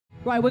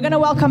Right, we're going to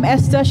welcome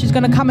Esther. She's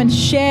going to come and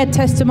share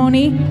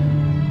testimony.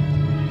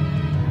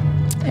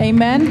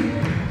 Amen.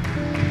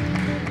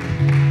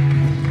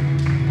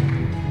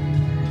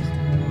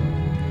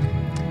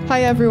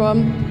 Hi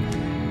everyone.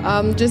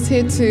 I'm just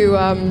here to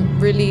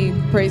really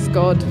praise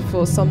God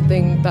for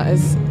something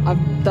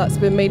that's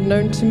been made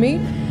known to me.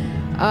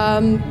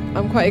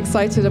 I'm quite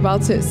excited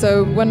about it.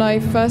 So when I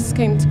first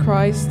came to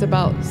Christ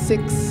about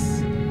six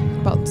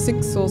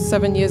or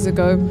 7 years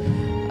ago,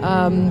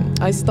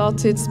 I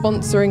started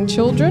sponsoring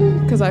children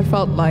because I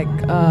felt like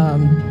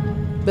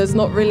there's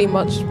not really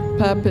much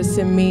purpose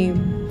in me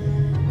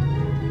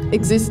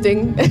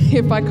existing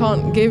if I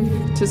can't give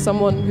to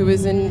someone who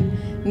is in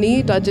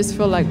need. I just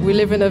feel like we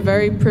live in a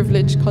very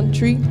privileged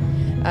country,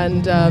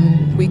 and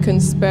we can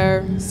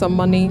spare some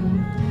money,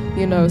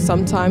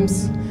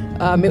 sometimes.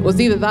 It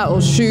was either that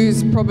or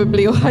shoes,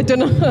 probably, or I don't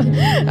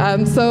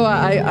know. So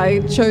I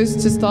chose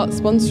to start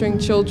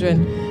sponsoring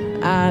children.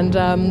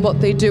 And what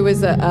they do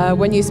is that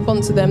when you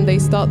sponsor them, they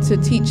start to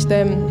teach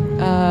them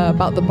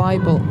about the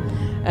Bible.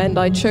 And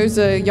I chose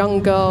a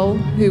young girl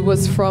who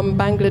was from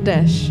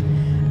Bangladesh.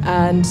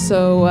 And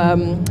so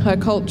her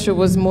culture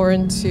was more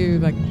into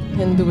like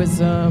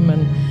Hinduism,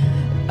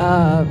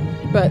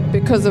 but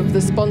because of the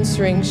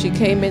sponsoring, she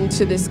came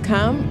into this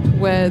camp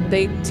where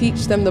they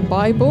teach them the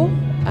Bible,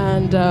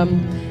 and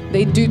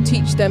they do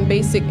teach them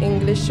basic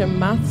English and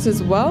maths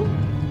as well.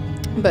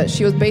 But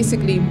she was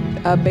basically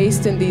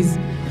based in these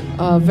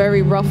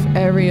very rough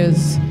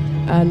areas,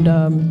 and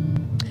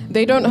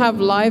they don't have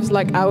lives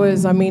like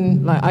ours. I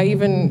mean, like I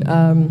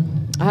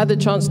had the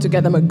chance to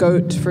get them a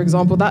goat, for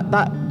example.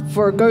 That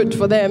for a goat,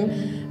 for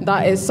them,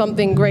 that is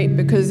something great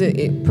because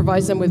it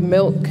provides them with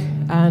milk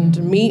and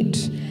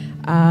meat,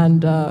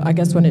 and I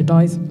guess when it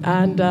dies.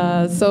 And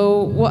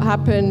so what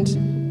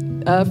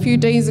happened a few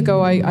days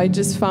ago, I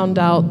just found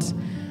out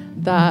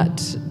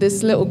that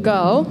this little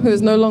girl, who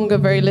is no longer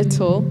very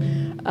little,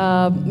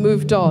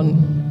 moved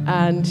on,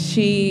 and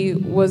she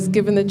was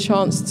given the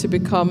chance to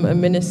become a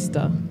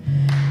minister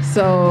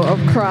of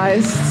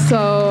Christ.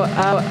 So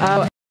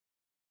I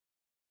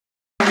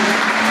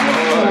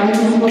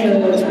just want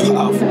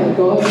to thank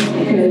God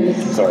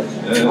because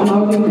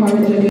I would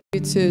encourage you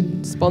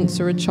to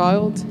sponsor a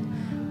child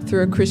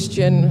through a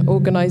Christian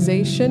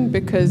organization,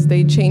 because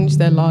they change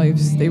their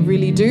lives. They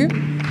really do,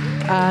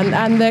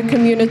 and their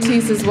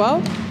communities as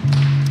well.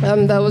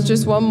 There was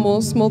just one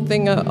more small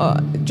thing.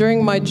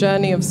 During my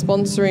journey of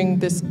sponsoring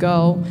this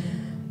girl,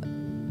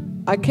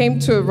 I came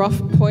to a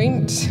rough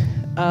point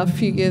a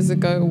few years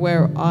ago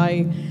where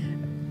I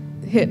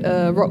hit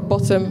a rock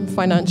bottom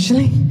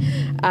financially.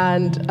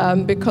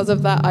 And because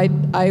of that,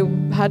 I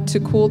had to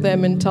call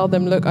them and tell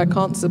them, look, I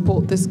can't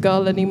support this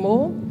girl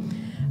anymore.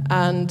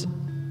 And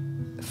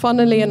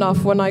funnily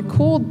enough, when I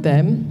called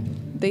them,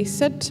 they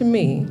said to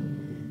me,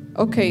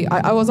 okay,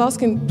 I was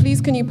asking, please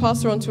can you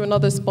pass her on to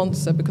another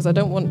sponsor, because I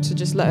don't want to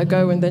just let her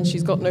go and then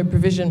she's got no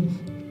provision.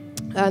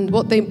 And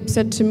what they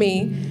said to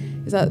me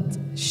is that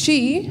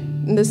she,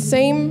 in the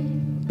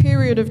same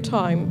period of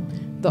time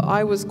that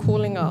I was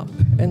calling up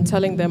and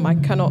telling them I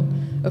cannot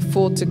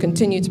afford to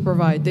continue to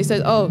provide, they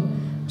said, oh,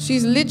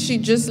 she's literally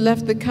just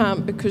left the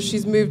camp because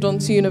she's moved on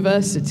to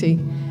university.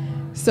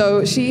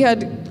 So she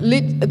had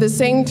at the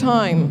same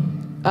time,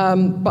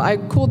 but I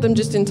called them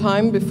just in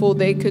time before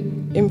they could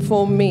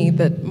inform me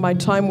that my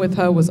time with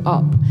her was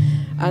up.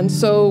 And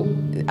so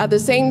at the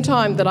same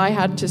time that I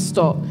had to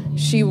stop,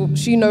 she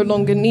no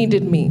longer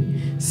needed me.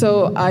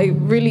 So I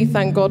really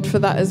thank God for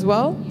that as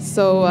well.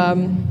 So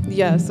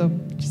so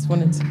just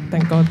wanted to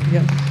thank God.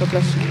 Yeah, God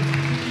bless you.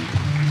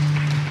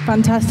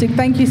 Fantastic.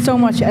 Thank you so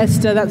much,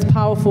 Esther. That's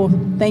powerful.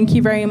 Thank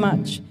you very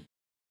much.